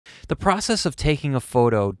The process of taking a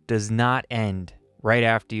photo does not end right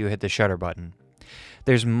after you hit the shutter button.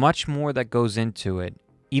 There's much more that goes into it.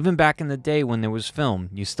 Even back in the day when there was film,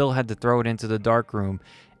 you still had to throw it into the darkroom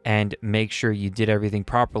and make sure you did everything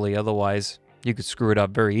properly, otherwise you could screw it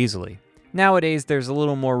up very easily. Nowadays, there's a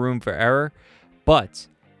little more room for error, but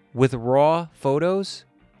with raw photos,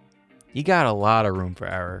 you got a lot of room for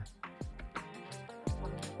error.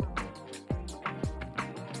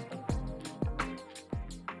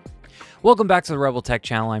 Welcome back to the Rebel Tech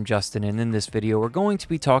channel. I'm Justin, and in this video we're going to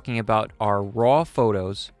be talking about our raw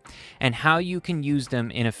photos and how you can use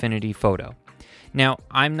them in Affinity Photo. Now,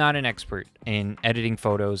 I'm not an expert in editing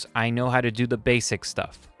photos. I know how to do the basic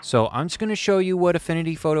stuff. So I'm just going to show you what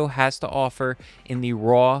Affinity Photo has to offer in the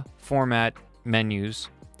raw format menus,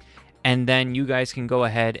 and then you guys can go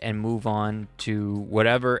ahead and move on to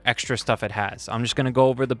whatever extra stuff it has. I'm just going to go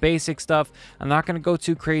over the basic stuff. I'm not going to go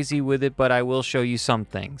too crazy with it, but I will show you some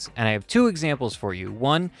things. And I have two examples for you.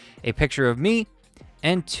 One, a picture of me,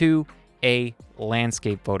 and two, a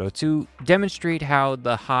landscape photo to demonstrate how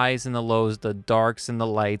the highs and the lows, the darks and the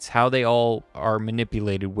lights, how they all are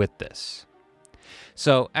manipulated with this.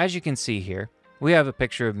 So as you can see here, we have a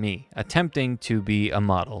picture of me attempting to be a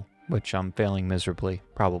model, which I'm failing miserably,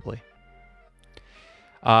 probably.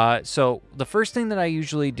 So the first thing that I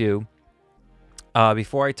usually do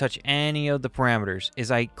before I touch any of the parameters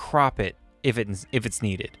is I crop it if it's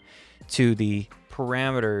needed to the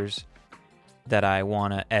parameters that I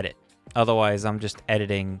want to edit. Otherwise, I'm just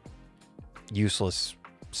editing useless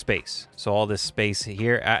space. So all this space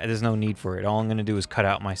here, there's no need for it. All I'm going to do is cut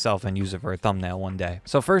out myself and use it for a thumbnail one day.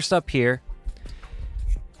 So first up here,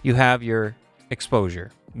 you have your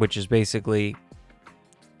exposure, which is basically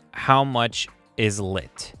how much is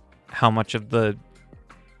lit, how much of the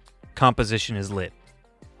composition is lit.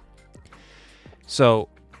 So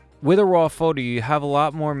with a raw photo, you have a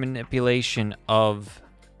lot more manipulation of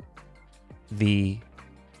the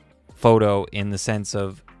photo in the sense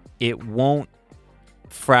of it won't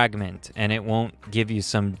fragment and it won't give you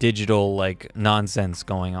some digital like nonsense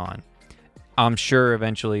going on. I'm sure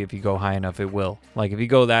eventually if you go high enough it will. Like if you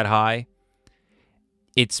go that high,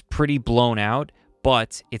 it's pretty blown out,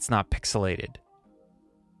 but it's not pixelated.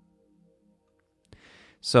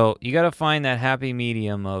 So you got to find that happy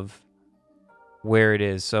medium of where it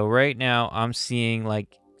is. So right now I'm seeing,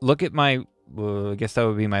 like, look at my, I guess that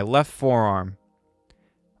would be my left forearm.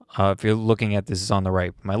 If you're looking at this is on the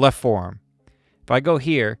right, my left forearm. If I go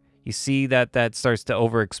here, you see that that starts to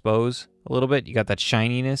overexpose a little bit. You got that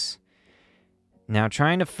shininess. Now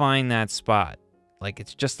trying to find that spot, like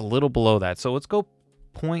it's just a little below that. So let's go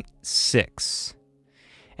 0.6.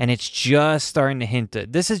 And it's just starting to hint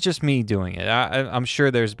at, this is just me doing it. I'm sure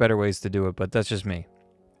there's better ways to do it, but that's just me.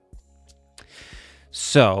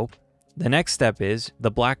 So the next step is the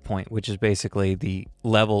black point, which is basically the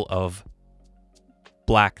level of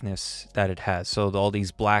blackness that it has. So all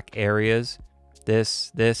these black areas,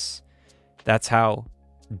 this, that's how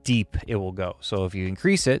deep it will go. So if you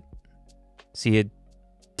increase it, see it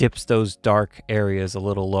dips those dark areas a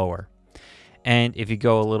little lower. And if you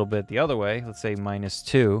go a little bit the other way, let's say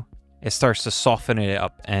 -2, it starts to soften it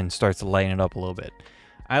up and starts to lighten it up a little bit.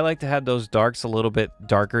 I like to have those darks a little bit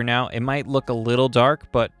darker now. It might look a little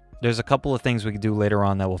dark, but there's a couple of things we can do later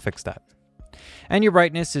on that will fix that. And your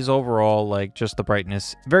brightness is overall like just the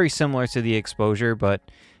brightness, very similar to the exposure,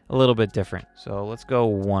 but a little bit different. So let's go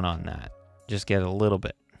 1 on that. Just get a little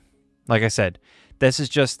bit. Like I said, this is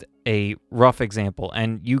just a rough example,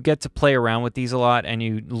 and you get to play around with these a lot, and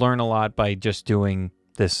you learn a lot by just doing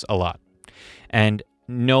this a lot. And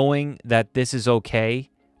knowing that this is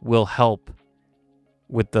okay will help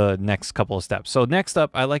with the next couple of steps. So next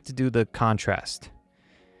up, I like to do the contrast.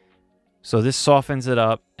 So this softens it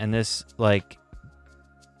up, and this like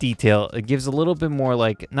detail, it gives a little bit more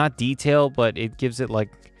like, not detail, but it gives it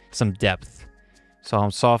like some depth. So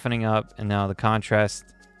I'm softening up, and now the contrast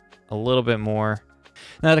a little bit more.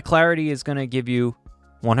 Now the clarity is going to give you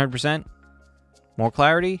 100% more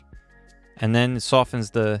clarity, and then it softens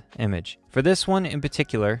the image. For this one in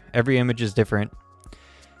particular, every image is different.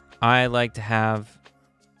 I like to have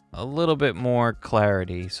a little bit more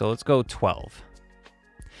clarity, so let's go 12.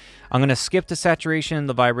 I'm going to skip the saturation and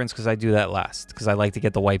the vibrance because I do that last, because I like to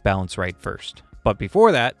get the white balance right first. But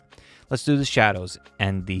before that, let's do the shadows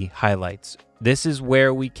and the highlights. This is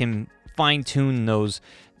where we can fine-tune those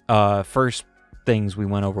first things we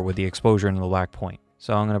went over with the exposure and the black point.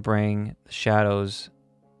 So I'm going to bring the shadows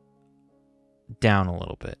down a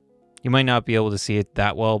little bit. You might not be able to see it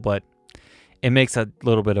that well, but it makes a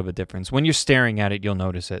little bit of a difference. When you're staring at it, you'll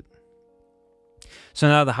notice it. So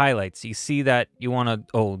now the highlights. You see that you want to...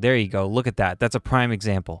 Oh, there you go. Look at that. That's a prime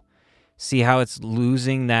example. See how it's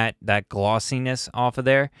losing that glossiness off of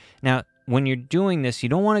there? Now, when you're doing this, you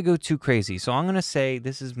don't want to go too crazy. So I'm going to say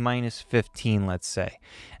this is minus 15, let's say.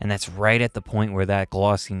 And that's right at the point where that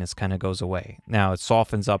glossiness kind of goes away. Now, it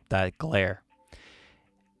softens up that glare.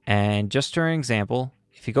 And just for an example,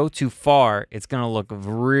 if you go too far, it's going to look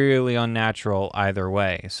really unnatural either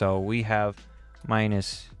way. So we have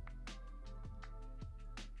minus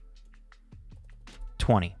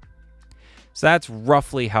 20. So that's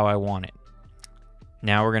roughly how I want it.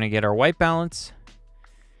 Now we're going to get our white balance.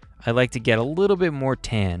 I like to get a little bit more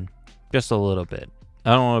tan, just a little bit.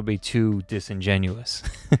 I don't want to be too disingenuous.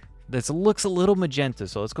 This looks a little magenta,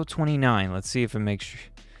 so let's go 29. Let's see if it makes...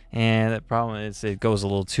 And the problem is it goes a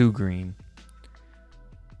little too green.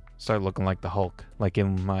 Start looking like the Hulk, like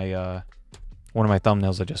in my one of my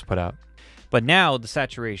thumbnails I just put out. But now the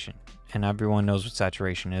saturation, and everyone knows what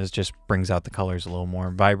saturation is, just brings out the colors a little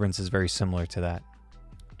more. Vibrance is very similar to that.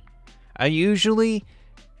 I usually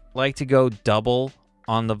like to go double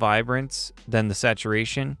on the vibrance than the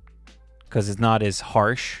saturation because it's not as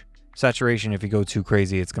harsh. Saturation, if you go too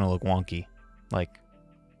crazy, it's going to look wonky, like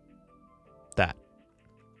that.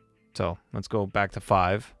 So let's go back to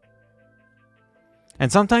 5.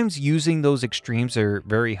 And sometimes using those extremes are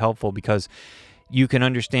very helpful because you can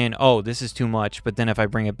understand, oh, this is too much, but then if I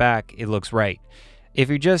bring it back, it looks right. If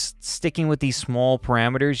you're just sticking with these small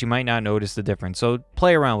parameters, you might not notice the difference. So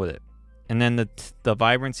play around with it. And then the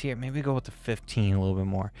vibrance here, maybe go with the 15 a little bit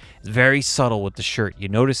more. It's very subtle with the shirt. You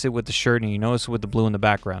notice it with the shirt and you notice it with the blue in the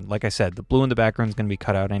background. Like I said, the blue in the background is going to be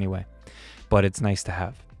cut out anyway, but it's nice to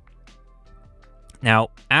have.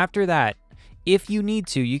 Now, after that, if you need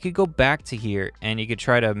to, you could go back to here and you could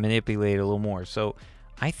try to manipulate it a little more. So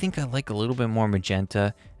I think I like a little bit more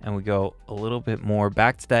magenta, and we go a little bit more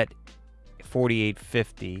back to that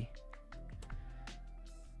 4850.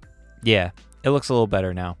 Yeah, it looks a little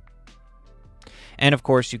better now. And of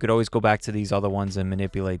course, you could always go back to these other ones and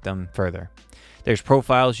manipulate them further. There's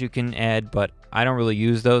profiles you can add, but I don't really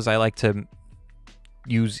use those. I like to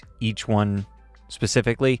use each one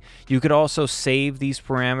specifically. You could also save these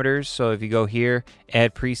parameters. So if you go here,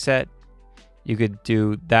 add preset, you could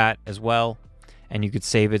do that as well, and you could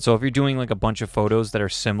save it. So if you're doing like a bunch of photos that are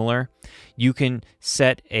similar, you can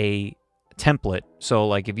set a template. So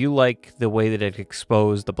like if you like the way that it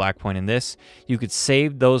exposed the black point in this, you could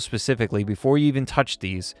save those specifically before you even touch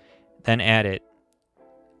these, then add it,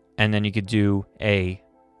 and then you could do a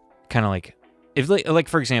kind of like, if like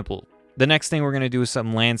for example, the next thing we're going to do is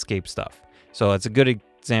some landscape stuff. So it's a good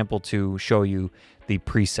example to show you the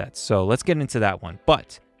presets. So let's get into that one.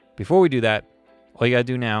 But before we do that, all you got to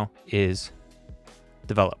do now is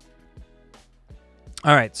develop.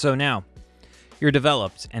 All right, so now you're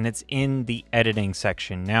developed and it's in the editing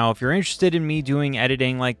section. Now, if you're interested in me doing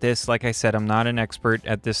editing like this, like I said, I'm not an expert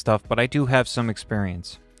at this stuff, but I do have some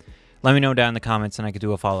experience. Let me know down in the comments and I could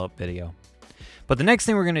do a follow-up video. But the next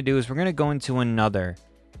thing we're going to do is we're going to go into another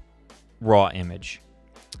raw image.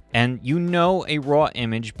 And you know a raw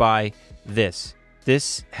image by this.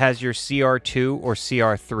 This has your CR2 or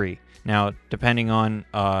CR3. Now, depending on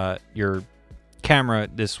your camera,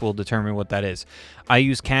 this will determine what that is. I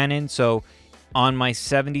use Canon, so on my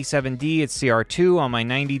 77D, it's CR2. On my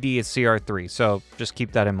 90D, it's CR3. So just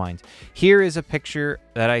keep that in mind. Here is a picture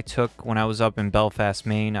that I took when I was up in Belfast,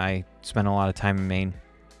 Maine. I spent a lot of time in Maine.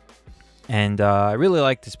 And I really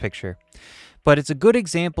like this picture. But it's a good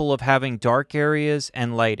example of having dark areas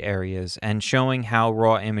and light areas and showing how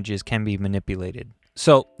raw images can be manipulated.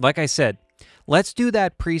 So, like I said, let's do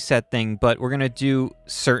that preset thing, but we're going to do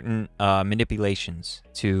certain manipulations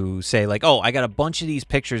to say like, oh, I got a bunch of these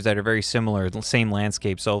pictures that are very similar, the same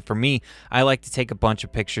landscape. So for me, I like to take a bunch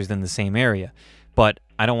of pictures in the same area, but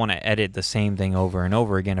I don't want to edit the same thing over and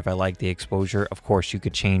over again. If I like the exposure, of course, you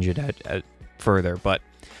could change it at further, but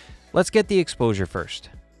let's get the exposure first.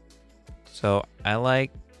 So I like,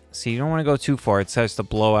 see, you don't want to go too far. It starts to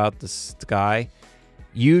blow out the sky.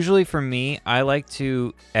 Usually for me, I like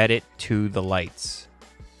to edit to the lights.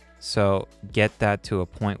 So get that to a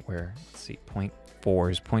point where, let's see,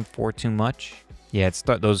 0.4. Is 0.4 too much? Yeah,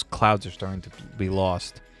 those clouds are starting to be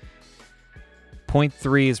lost.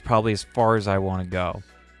 0.3 is probably as far as I want to go.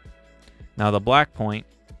 Now the black point,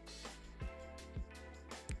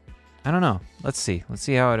 I don't know. Let's see. Let's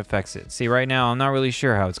see how it affects it. See, right now, I'm not really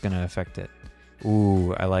sure how it's going to affect it.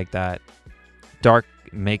 Ooh, I like that. Dark,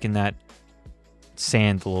 making that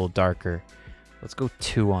sand a little darker. Let's go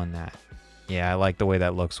 2 on that. Yeah, I like the way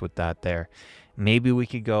that looks with that there. Maybe we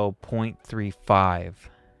could go 0.35.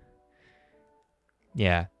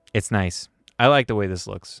 Yeah, it's nice. I like the way this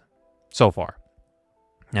looks so far.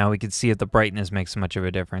 Now we can see if the brightness makes much of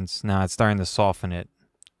a difference. Now it's starting to soften it.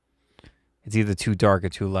 It's either too dark or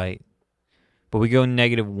too light. But we go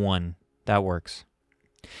 -1. That works.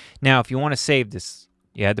 Now, if you want to save this,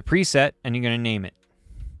 you add the preset and you're going to name it.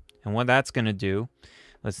 And what that's going to do,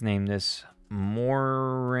 let's name this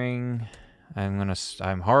mooring.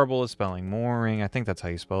 I'm horrible at spelling. Mooring, I think that's how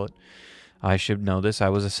you spell it. I should know this. I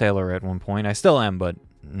was a sailor at one point. I still am, but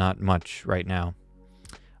not much right now.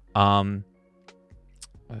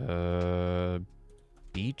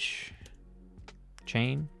 Beach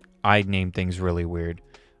chain. I name things really weird.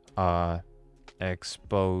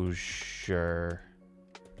 Exposure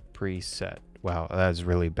preset. Wow, that's a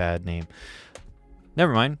really bad name.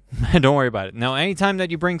 Never mind. Don't worry about it. Now, anytime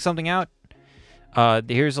that you bring something out,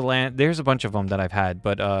 here's a bunch of them that I've had,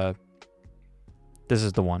 but this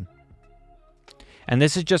is the one. And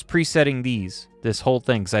this is just presetting this whole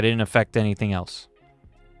thing, because I didn't affect anything else.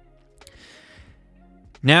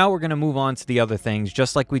 Now we're going to move on to the other things,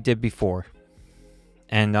 just like we did before.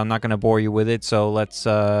 And I'm not going to bore you with it, so let's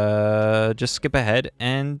just skip ahead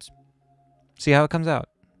and see how it comes out.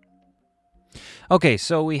 Okay,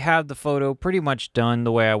 so we have the photo pretty much done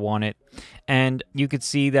the way I want it. And you could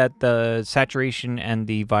see that the saturation and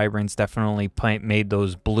the vibrance definitely made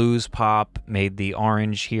those blues pop, made the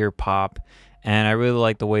orange here pop. And I really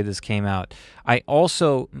like the way this came out. I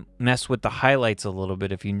also messed with the highlights a little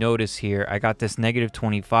bit. If you notice here, I got this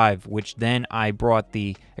 -25, which then I brought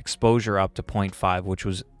the exposure up to 0.5, which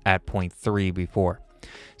was at 0.3 before.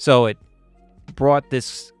 So it brought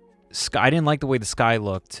this sky. I didn't like the way the sky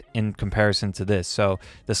looked in comparison to this. So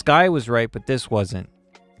the sky was right, but this wasn't.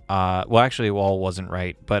 Well, actually, it all wasn't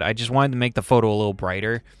right. But I just wanted to make the photo a little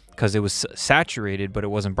brighter because it was saturated, but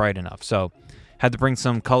it wasn't bright enough. So had to bring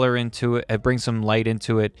some color into it, bring some light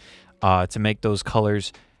into it to make those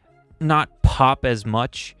colors not pop as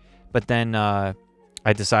much. But then I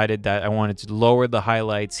decided that I wanted to lower the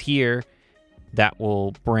highlights here. That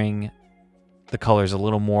will bring the colors a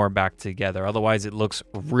little more back together. Otherwise, it looks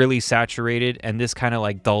really saturated, and this kind of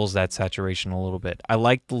like dulls that saturation a little bit. I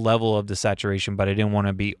like the level of the saturation, but I didn't want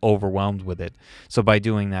to be overwhelmed with it. So by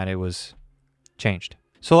doing that, it was changed.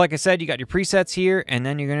 So like I said, you got your presets here, and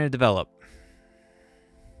then you're going to develop.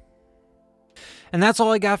 And that's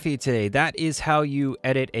all I got for you today. That is how you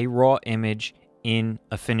edit a raw image in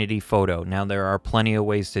Affinity Photo. Now, there are plenty of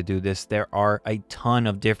ways to do this. There are a ton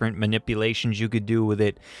of different manipulations you could do with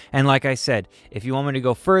it. And like I said, if you want me to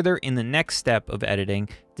go further in the next step of editing,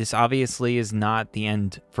 this obviously is not the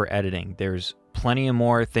end for editing. There's plenty of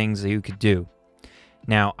more things that you could do.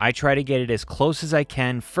 Now, I try to get it as close as I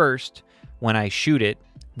can first when I shoot it.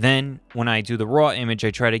 Then when I do the raw image,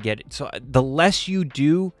 I try to get it. So the less you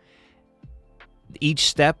do each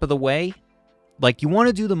step of the way, like you want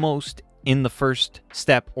to do the most in the first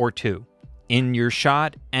step or two in your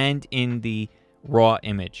shot and in the raw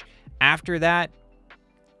image. After that,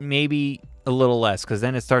 maybe a little less, because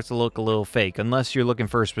then it starts to look a little fake, unless you're looking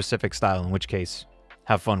for a specific style, in which case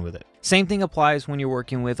have fun with it. Same thing applies when you're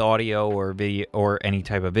working with audio or video or any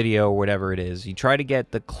type of video or whatever it is. You try to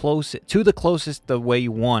get the closest the way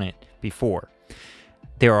you want it before.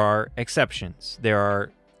 There are exceptions. There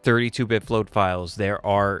are 32-bit float files. There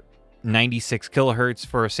are 96 kilohertz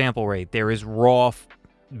for a sample rate. There is raw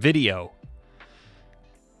video.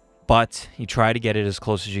 But you try to get it as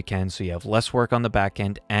close as you can so you have less work on the back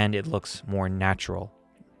end and it looks more natural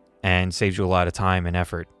and saves you a lot of time and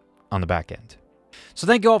effort on the back end. So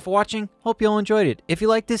thank you all for watching. Hope you all enjoyed it. If you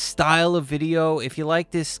like this style of video, if you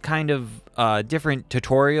like this kind of different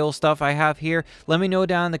tutorial stuff I have here, let me know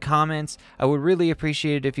down in the comments. I would really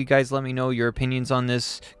appreciate it if you guys let me know your opinions on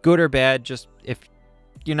this, good or bad. Just if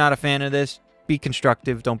you're not a fan of this, be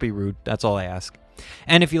constructive, don't be rude. That's all I ask.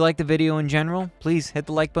 And if you like the video in general, please hit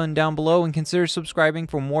the like button down below and consider subscribing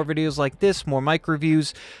for more videos like this, more mic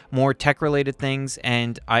reviews, more tech-related things.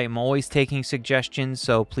 And I am always taking suggestions,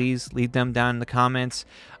 so please leave them down in the comments.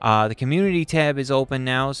 The community tab is open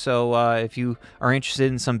now, so if you are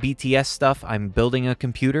interested in some BTS stuff, I'm building a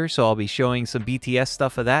computer, so I'll be showing some BTS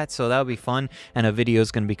stuff of that, so that'll be fun. And a video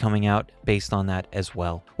is going to be coming out based on that as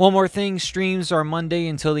well. One more thing, streams are Monday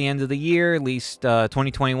until the end of the year, at least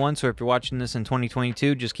 2021, so if you're watching this in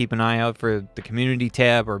 2022, just keep an eye out for the community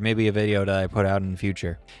tab or maybe a video that I put out in the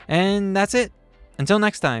future. And that's it. Until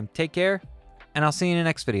next time, take care, and I'll see you in the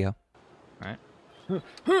next video. All right.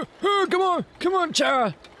 Come on,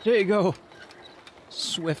 Chara. There you go.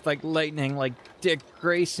 Swift like lightning, like Dick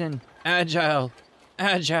Grayson. Agile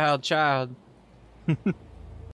child.